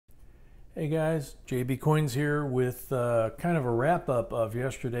Hey guys, JB Coins here with kind of a wrap up of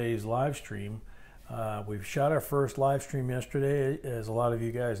yesterday's live stream. We've shot our first live stream yesterday, as a lot of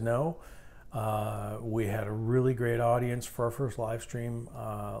you guys know. We had a really great audience for our first live stream.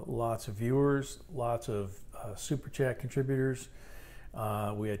 Lots of viewers, lots of super chat contributors.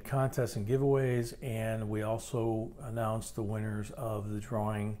 We had contests and giveaways, and we also announced the winners of the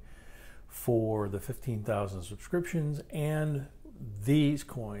drawing for the 15,000 subscriptions and these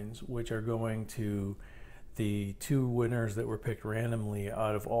coins, which are going to the two winners that were picked randomly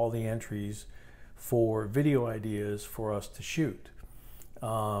out of all the entries for video ideas for us to shoot.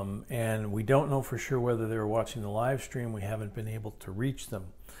 And we don't know for sure whether they were watching the live stream. We haven't been able to reach them.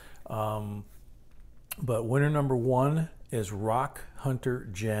 But winner number one is Rock Hunter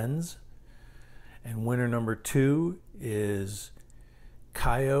Gens, and winner number two is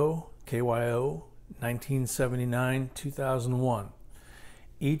KYO 1979-2001.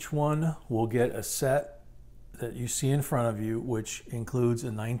 Each one will get a set that you see in front of you, which includes a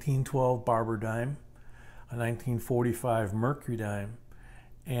 1912 Barber dime, a 1945 Mercury dime,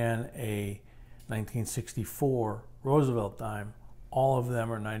 and a 1964 Roosevelt dime. All of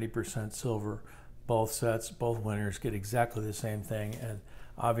them are 90% silver. Both sets, both winners get exactly the same thing, and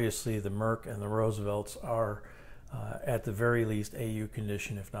obviously the Merc and the Roosevelts are at the very least AU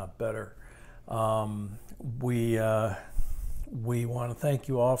condition, if not better. We want to thank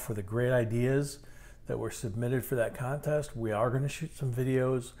you all for the great ideas that were submitted for that contest. We are going to shoot some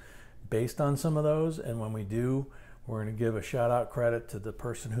videos based on some of those, and when we do, we're going to give a shout out credit to the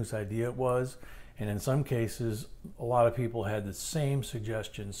person whose idea it was. And in some cases, a lot of people had the same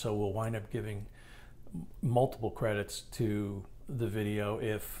suggestions, so we'll wind up giving multiple credits to the video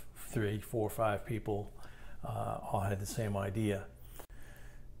if 3, 4, 5 people all had the same idea.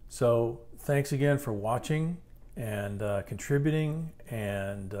 So thanks again for watching and contributing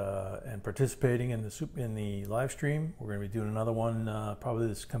and participating in the live stream. We're going to be doing another one probably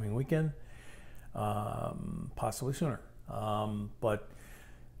this coming weekend, possibly sooner. But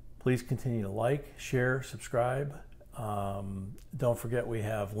please continue to like, share, subscribe. Don't forget we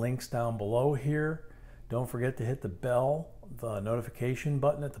have links down below here. Don't forget to hit the bell, the notification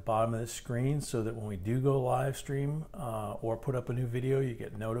button at the bottom of the screen, so that when we do go live stream or put up a new video, you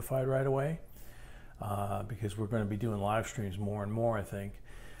get notified right away, because we're going to be doing live streams more and more, I think.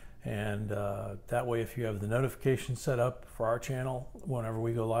 And that way, if you have the notification set up for our channel, whenever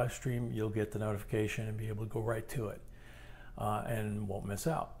we go live stream, you'll get the notification and be able to go right to it and won't miss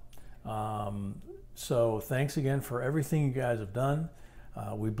out. So thanks again for everything you guys have done.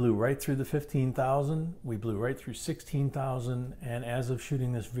 We blew right through the 15,000, we blew right through 16,000, and as of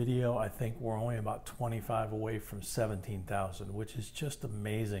shooting this video, I think we're only about 25 away from 17,000, which is just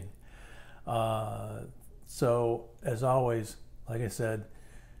amazing. So as always, like I said,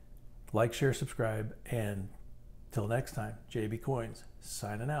 like, share, subscribe, and till next time, JB Coins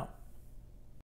signing out.